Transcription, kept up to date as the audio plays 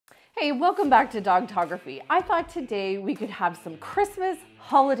Hey, welcome back to Dogtography. I thought today we could have some Christmas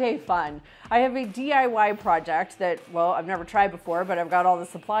holiday fun. I have a DIY project that, well, I've never tried before, but I've got all the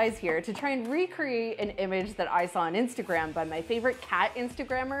supplies here to try and recreate an image that I saw on Instagram by my favorite cat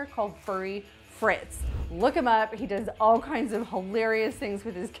Instagrammer called Furry Fritz. Look him up. He does all kinds of hilarious things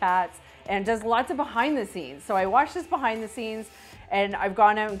with his cats and does lots of behind the scenes. So I watched this behind the scenes and I've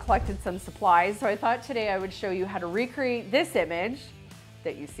gone out and collected some supplies. So I thought today I would show you how to recreate this image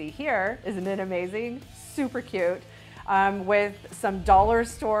that you see here. Isn't it amazing? Super cute. With some dollar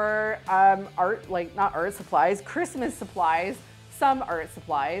store art, like not art supplies, Christmas supplies, some art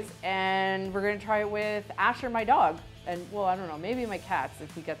supplies, and we're gonna try it with Asher, my dog. And well, I don't know, maybe my cats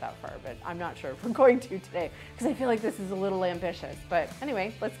if we get that far, but I'm not sure if we're going to today because I feel like this is a little ambitious. But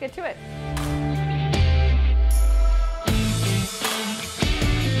anyway, let's get to it.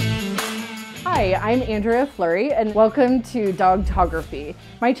 Hi, I'm Andrea Fleury and welcome to Dogtography.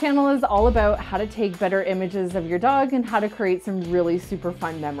 My channel is all about how to take better images of your dog and how to create some really super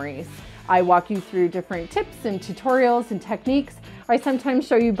fun memories. I walk you through different tips and tutorials and techniques. I sometimes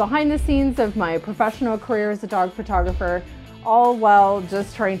show you behind the scenes of my professional career as a dog photographer, all while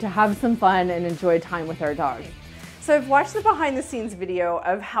just trying to have some fun and enjoy time with our dogs. So I've watched the behind the scenes video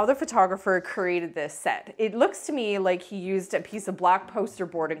of how the photographer created this set. It looks to me like he used a piece of black poster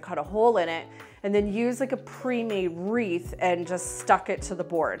board and cut a hole in it and then used like a pre-made wreath and just stuck it to the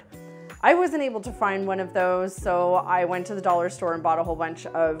board. I wasn't able to find one of those, so I went to the dollar store and bought a whole bunch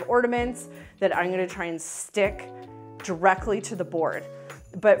of ornaments that I'm gonna try and stick directly to the board.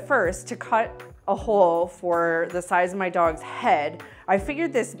 But first, to cut a hole for the size of my dog's head, I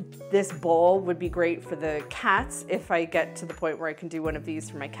figured this bowl would be great for the cats if I get to the point where I can do one of these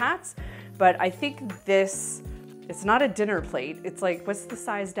for my cats. But I think this, it's not a dinner plate. It's like, what's the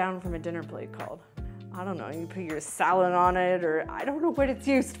size down from a dinner plate called? I don't know, you put your salad on it, or I don't know what it's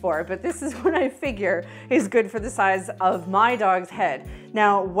used for, but this is what I figure is good for the size of my dog's head.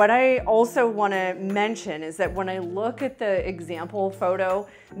 Now, what I also want to mention is that when I look at the example photo,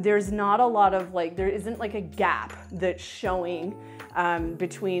 there's not a lot of there isn't like a gap that's showing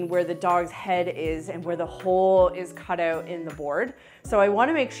between where the dog's head is and where the hole is cut out in the board. So I want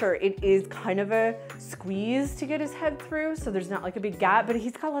to make sure it is kind of a squeeze to get his head through, so there's not like a big gap, but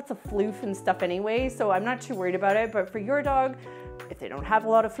he's got lots of floof and stuff anyway, so I'm not too worried about it. But for your dog, if they don't have a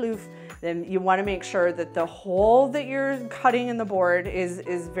lot of floof, then you want to make sure that the hole that you're cutting in the board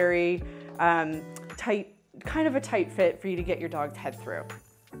is very tight, kind of a tight fit for you to get your dog's head through.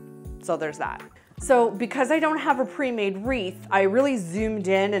 So there's that. So because I don't have a pre-made wreath, I really zoomed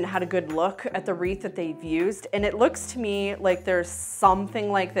in and had a good look at the wreath that they've used. And it looks to me like there's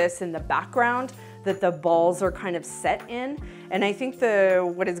something like this in the background that the balls are kind of set in. And I think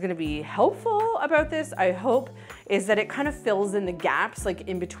what is gonna be helpful about this, I hope, is that it kind of fills in the gaps like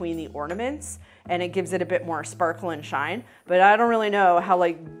in between the ornaments and it gives it a bit more sparkle and shine. But I don't really know how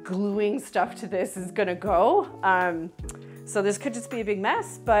like gluing stuff to this is gonna go. So this could just be a big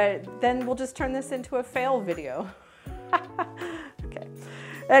mess, but then we'll just turn this into a fail video. Okay.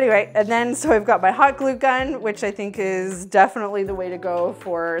 Anyway, and then so I've got my hot glue gun, which I think is definitely the way to go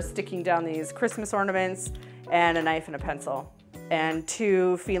for sticking down these Christmas ornaments, and a knife and a pencil, and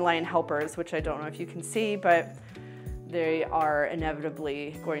 2 feline helpers, which I don't know if you can see, but they are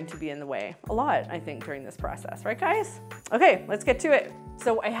inevitably going to be in the way a lot, I think, during this process. Right, guys? Okay, let's get to it.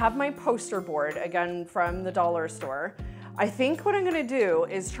 So I have my poster board, again, from the dollar store. I think what I'm gonna do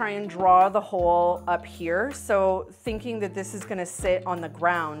is try and draw the hole up here. So thinking that this is gonna sit on the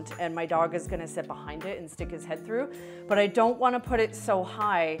ground and my dog is gonna sit behind it and stick his head through. But I don't wanna put it so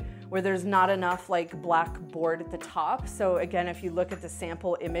high where there's not enough like black board at the top. So again, if you look at the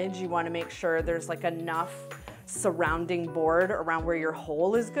sample image, you wanna make sure there's like enough surrounding board around where your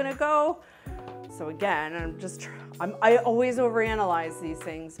hole is gonna go. So again, I always overanalyze these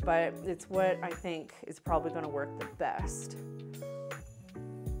things, but it's what I think is probably gonna work the best.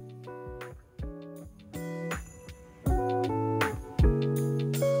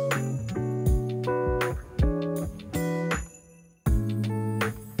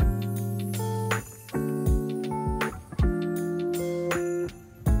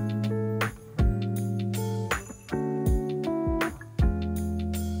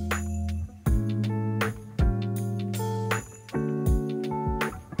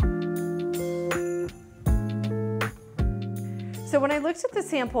 So when I looked at the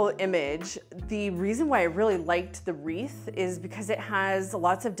sample image, the reason why I really liked the wreath is because it has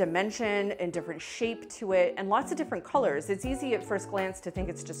lots of dimension and different shape to it and lots of different colors. It's easy at first glance to think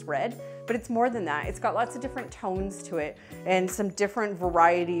it's just red, but it's more than that. It's got lots of different tones to it and some different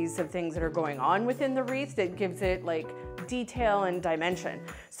varieties of things that are going on within the wreath that gives it like detail and dimension.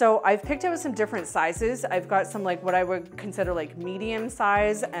 So I've picked out some different sizes. I've got some like what I would consider like medium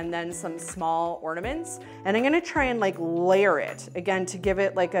size and then some small ornaments. And I'm gonna try and like layer it again to give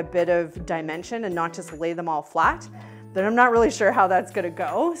it like a bit of dimension and not just lay them all flat. But I'm not really sure how that's gonna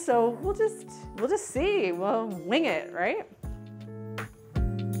go. So we'll just see, we'll wing it, right?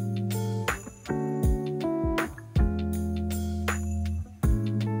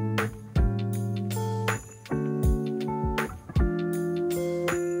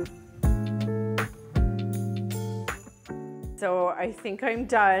 So I think I'm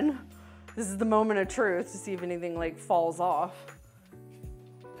done. This is the moment of truth to see if anything like falls off.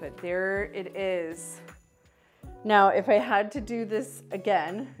 But there it is. Now, if I had to do this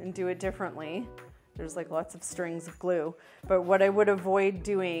again and do it differently, there's like lots of strings of glue, but what I would avoid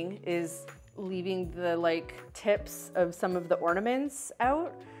doing is leaving the like tips of some of the ornaments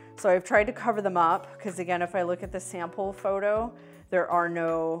out. So I've tried to cover them up because again, if I look at the sample photo, there are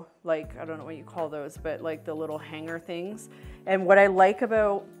no, like, I don't know what you call those, but like the little hanger things. And what I like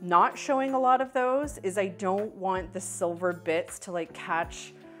about not showing a lot of those is I don't want the silver bits to like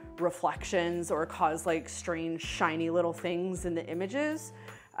catch reflections or cause like strange shiny little things in the images.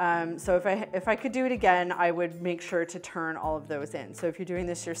 So if I could do it again, I would make sure to turn all of those in. So if you're doing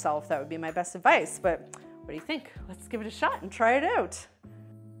this yourself, that would be my best advice. But what do you think? Let's give it a shot and try it out.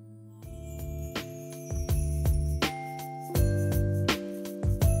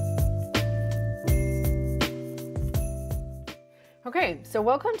 Okay, so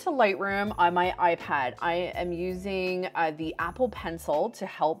welcome to Lightroom on my iPad. I am using the Apple Pencil to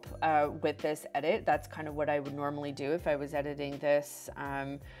help with this edit. That's kind of what I would normally do if I was editing this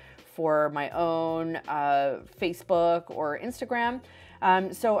for my own Facebook or Instagram.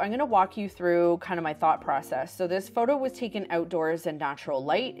 So I'm gonna walk you through kind of my thought process. So this photo was taken outdoors in natural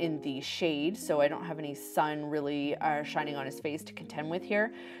light in the shade, so I don't have any sun really shining on his face to contend with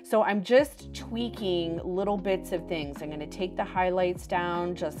here. So I'm just tweaking little bits of things. I'm gonna take the highlights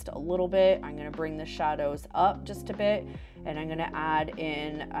down just a little bit. I'm gonna bring the shadows up just a bit, and I'm gonna add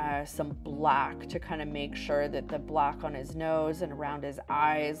in some black to kind of make sure that the black on his nose and around his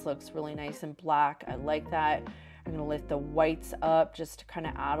eyes looks really nice and black. I like that. I'm gonna lift the whites up just to kind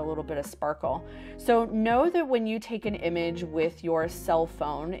of add a little bit of sparkle. So know that when you take an image with your cell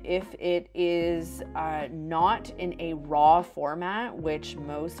phone, if it is not in a RAW format, which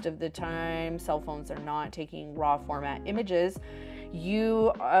most of the time cell phones are not taking RAW format images,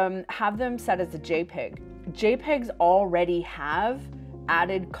 you have them set as a JPEG. JPEGs already have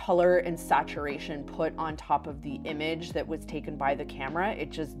added color and saturation put on top of the image that was taken by the camera. It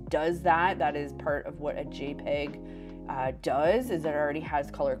just does that. That is part of what a JPEG does, is it already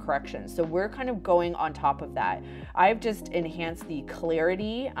has color correction. So we're kind of going on top of that. I've just enhanced the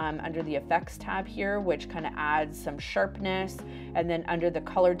clarity under the effects tab here, which kind of adds some sharpness. And then under the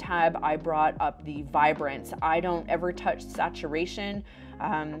color tab, I brought up the vibrance. I don't ever touch saturation.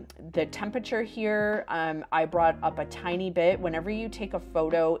 The temperature here, I brought up a tiny bit. Whenever you take a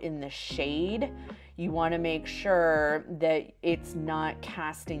photo in the shade, you want to make sure that it's not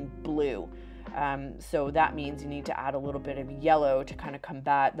casting blue. So that means you need to add a little bit of yellow to kind of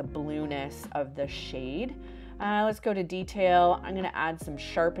combat the blueness of the shade. Let's go to detail. I'm going to add some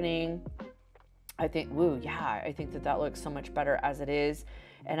sharpening. I think, I think that looks so much better as it is.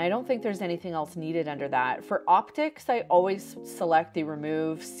 And I don't think there's anything else needed under that. For optics, I always select the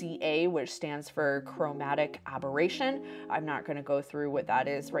remove CA, which stands for chromatic aberration. I'm not going to go through what that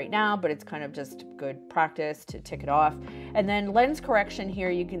is right now, but it's kind of just good practice to tick it off. And then lens correction here,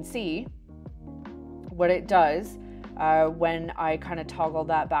 you can see what it does when I kind of toggle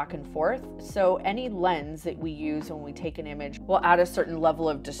that back and forth. So any lens that we use when we take an image will add a certain level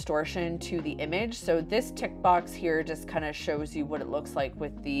of distortion to the image. So this tick box here just kind of shows you what it looks like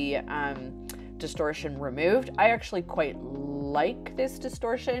with the distortion removed. I actually quite like this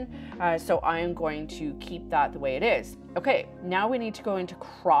distortion, so I am going to keep that the way it is. Okay, now we need to go into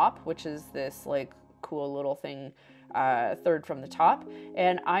crop, which is this like cool little thing third from the top,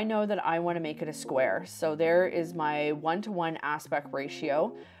 and I know that I want to make it a square. So there is my 1:1 aspect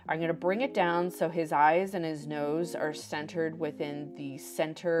ratio. I'm going to bring it down so his eyes and his nose are centered within the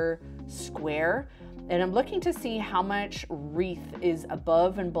center square, and I'm looking to see how much wreath is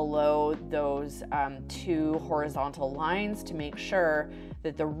above and below those two horizontal lines to make sure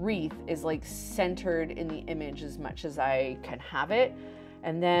that the wreath is like centered in the image as much as I can have it.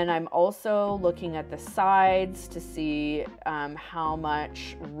 And then I'm also looking at the sides to see how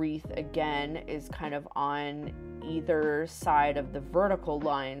much wreath again is kind of on either side of the vertical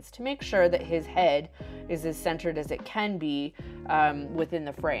lines to make sure that his head is as centered as it can be within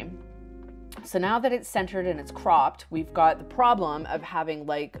the frame. So now that it's centered and it's cropped, we've got the problem of having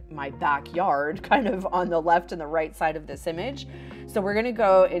like my backyard kind of on the left and the right side of this image. So we're going to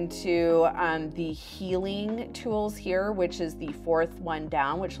go into the healing tools here, which is the fourth one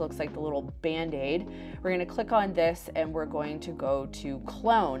down, which looks like the little band-aid. We're going to click on this and we're going to go to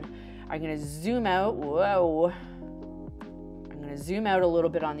clone. I'm going to zoom out. Whoa. I'm going to zoom out a little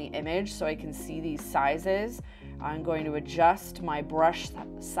bit on the image so I can see these sizes. I'm going to adjust my brush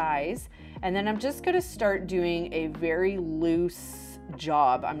size, and then I'm just going to start doing a very loose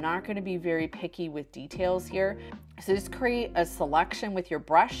job. I'm not going to be very picky with details here. So just create a selection with your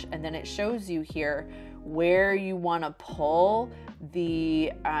brush, and then it shows you here where you want to pull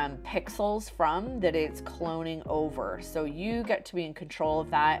the pixels from that it's cloning over. So you get to be in control of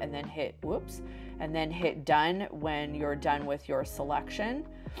that, and then hit whoops, and then hit done when you're done with your selection.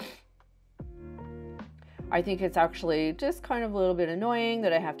 I think it's actually just kind of a little bit annoying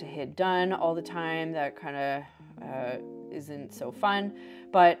that I have to hit done all the time. That kind of isn't so fun,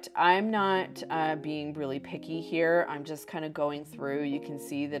 but I'm not being really picky here. I'm just kind of going through. You can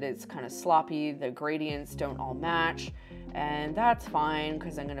see that it's kind of sloppy. The gradients don't all match, and that's fine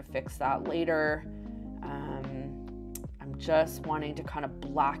because I'm going to fix that later. I'm just wanting to kind of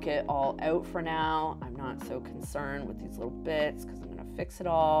black it all out for now. I'm not so concerned with these little bits because I'm going to fix it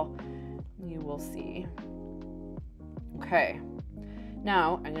all. You will see. Okay,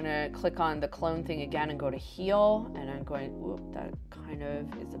 now I'm going to click on the clone thing again and go to heal, and I'm going, whoop, that kind of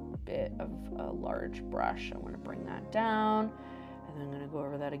is a bit of a large brush. I want to bring that down, and then I'm going to go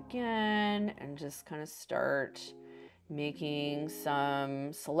over that again and just kind of start making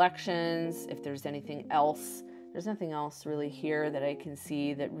some selections. If there's anything else, there's nothing else really here that I can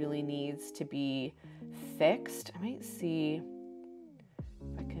see that really needs to be fixed. I might see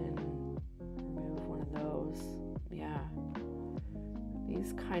if I can remove one of those. Yeah,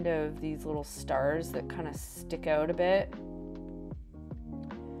 these little stars that kind of stick out a bit,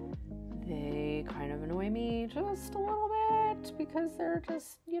 they kind of annoy me just a little bit because they're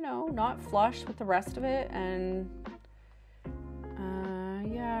just, you know, not flush with the rest of it. And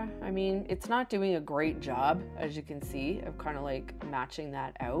yeah, I mean, it's not doing a great job, as you can see, of kind of like matching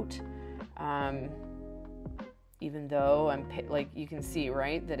that out. Even though I'm like, you can see,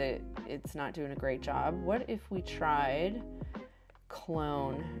 right, that it's not doing a great job. What if we tried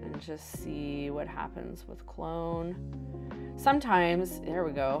clone and just see what happens with clone? Sometimes, there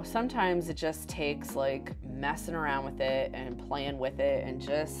we go. Sometimes it just takes like messing around with it and playing with it and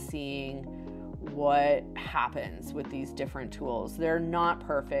just seeing what happens with these different tools. They're not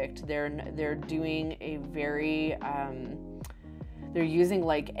perfect. They're doing a very they're using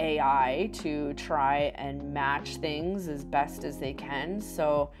like AI to try and match things as best as they can.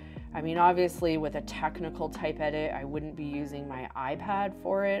 So, I mean, obviously with a technical type edit, I wouldn't be using my iPad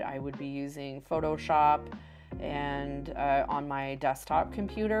for it. I would be using Photoshop and on my desktop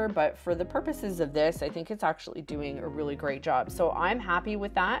computer. But for the purposes of this, I think it's actually doing a really great job. So I'm happy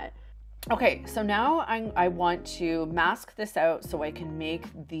with that. Okay, so now I want to mask this out so I can make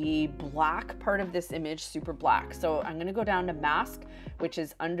the black part of this image super black. So I'm gonna go down to mask, which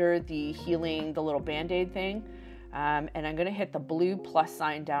is under the healing, the little band-aid thing. And I'm gonna hit the blue plus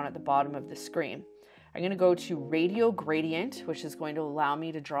sign down at the bottom of the screen. I'm gonna go to radio gradient, which is going to allow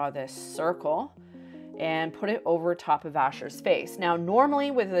me to draw this circle and put it over top of Asher's face. Now, normally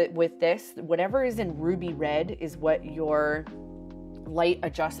with this, whatever is in ruby red is what your light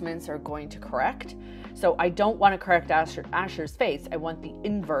adjustments are going to correct. So I don't want to correct Asher's face. I want the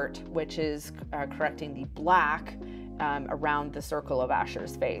invert, which is correcting the black around the circle of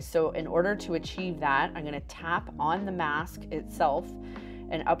Asher's face. So in order to achieve that, I'm going to tap on the mask itself,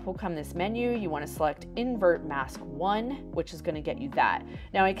 and up will come this menu. You want to select invert mask 1, which is going to get you that.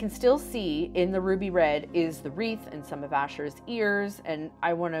 Now I can still see in the ruby red is the wreath and some of Asher's ears, and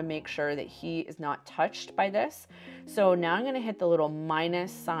I want to make sure that he is not touched by this. So now I'm going to hit the little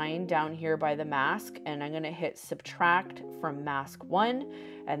minus sign down here by the mask, and I'm going to hit subtract from mask 1,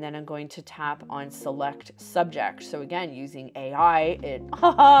 and then I'm going to tap on select subject. So again, using AI,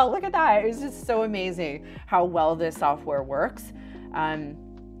 look at that. It's just so amazing how well this software works.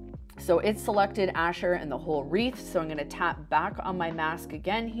 So it's selected Asher and the whole wreath. So I'm going to tap back on my mask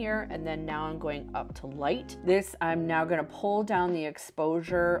again here. And then now I'm going up to light. I'm now going to pull down the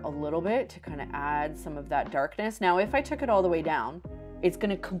exposure a little bit to kind of add some of that darkness. Now, if I took it all the way down, it's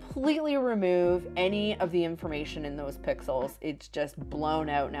going to completely remove any of the information in those pixels. It's just blown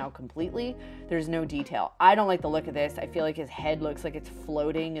out now completely. There's no detail. I don't like the look of this. I feel like his head looks like it's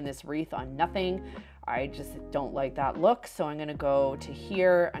floating in this wreath on nothing. I just don't like that look. So I'm going to go to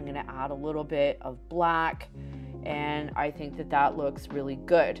here. I'm going to add a little bit of black, and I think that looks really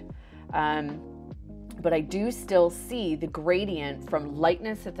good. But I do still see the gradient from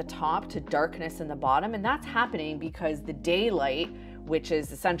lightness at the top to darkness in the bottom. And that's happening because the daylight, which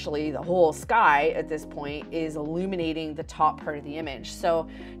is essentially the whole sky at this point, is illuminating the top part of the image. So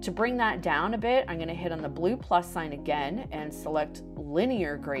to bring that down a bit, I'm gonna hit on the blue plus sign again and select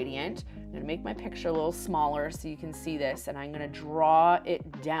linear gradient. I'm gonna make my picture a little smaller so you can see this, and I'm gonna draw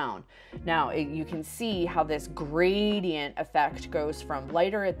it down. Now you can see how this gradient effect goes from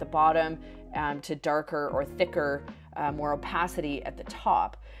lighter at the bottom to darker or thicker, more opacity at the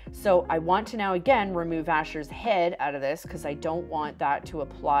top. So I want to now again remove Asher's head out of this because I don't want that to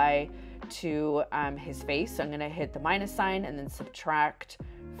apply to his face. So I'm gonna hit the minus sign and then subtract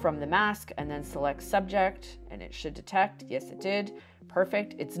from the mask and then select subject, and it should detect. Yes, it did.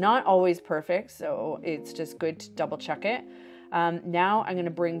 Perfect. It's not always perfect, so it's just good to double check it. Now I'm going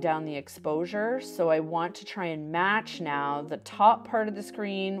to bring down the exposure. So I want to try and match now the top part of the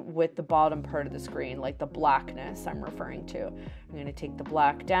screen with the bottom part of the screen, like the blackness I'm referring to. I'm going to take the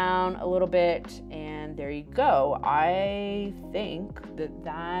black down a little bit, and there you go. I think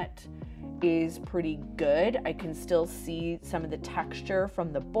that is pretty good. I can still see some of the texture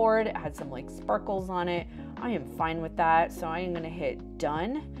from the board. It had some like sparkles on it. I am fine with that. So I am going to hit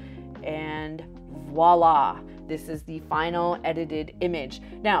done, and voila. This is the final edited image.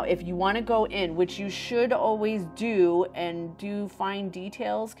 Now, if you want to go in, which you should always do, and do fine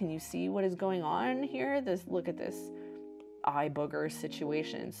details, can you see what is going on here? Look at this eye booger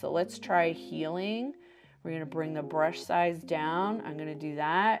situation. So let's try healing. We're going to bring the brush size down. I'm going to do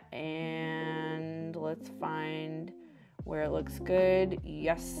that, and let's find where it looks good.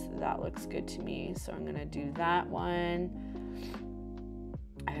 Yes, that looks good to me. So I'm going to do that one.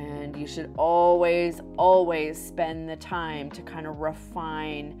 And you should always spend the time to kind of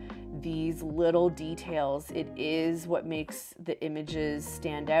refine these little details. It is what makes the images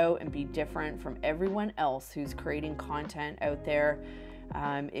stand out and be different from everyone else who's creating content out there.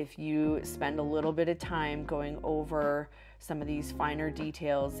 If you spend a little bit of time going over some of these finer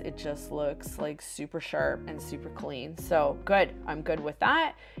details, it just looks like super sharp and super clean. So good, I'm good with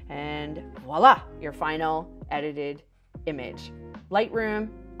that. And voila, your final edited image. Lightroom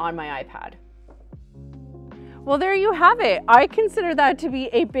on my iPad. Well, there you have it. I consider that to be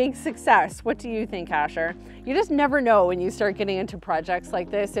a big success. What do you think, Asher? You just never know when you start getting into projects like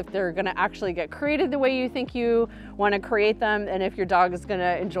this if they're going to actually get created the way you think you want to create them, and if your dog is going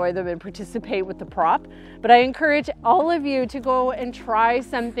to enjoy them and participate with the prop. But I encourage all of you to go and try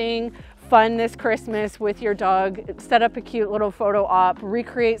something fun this Christmas with your dog. Set up a cute little photo op,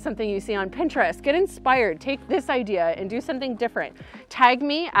 recreate something you see on Pinterest, get inspired, take this idea and do something different. Tag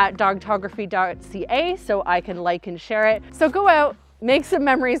me at dogtography.ca so I can like and share it. So go out, make some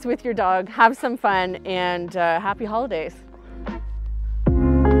memories with your dog, have some fun, and happy holidays.